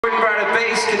Brought a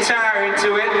bass guitar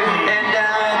into it and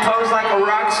posed like a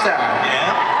rock star.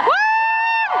 Yeah.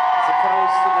 As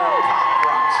opposed to the pop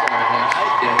rock star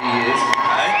that he is.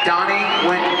 Right. Donnie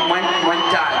went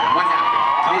died. What happened?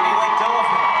 Donnie went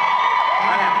dolphin.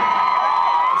 What happened?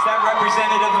 Is that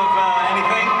representative of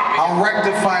anything? I'll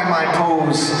rectify my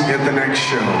pose at the next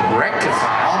show.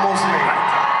 Rectify. Almost made it.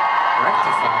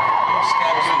 Rectify.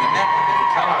 Scabs in the neck.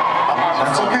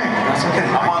 That's okay. That's okay.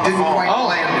 I didn't quite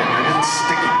land it. I didn't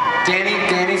stick it.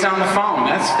 Danny's on the phone.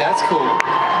 That's cool.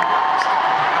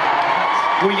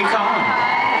 Who are you calling?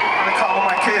 I'm gonna call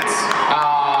my kids.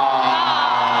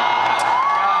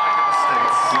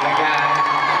 My guy.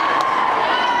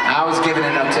 I was giving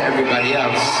it up to everybody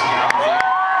else.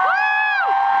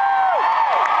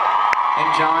 And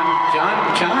John,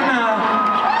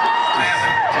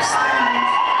 just standing.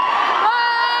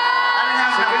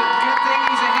 It's a good thing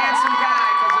he's a handsome guy,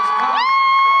 because his pose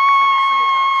don't say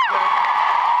much, but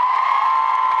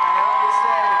I always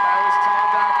said if I was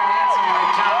tall, dark, and handsome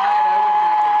like John Knight, I wouldn't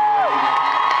have to do it.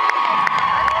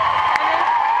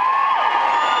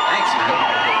 Thanks, man.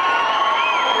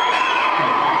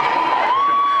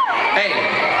 Hey,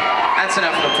 that's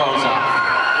enough of the pose off.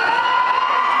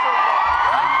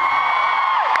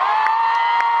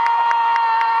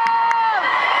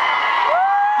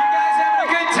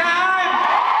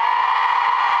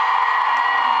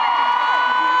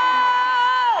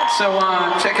 So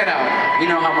check it out. You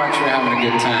know how much we're having a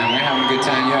good time. We're having a good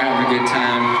time. You're having a good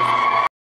time.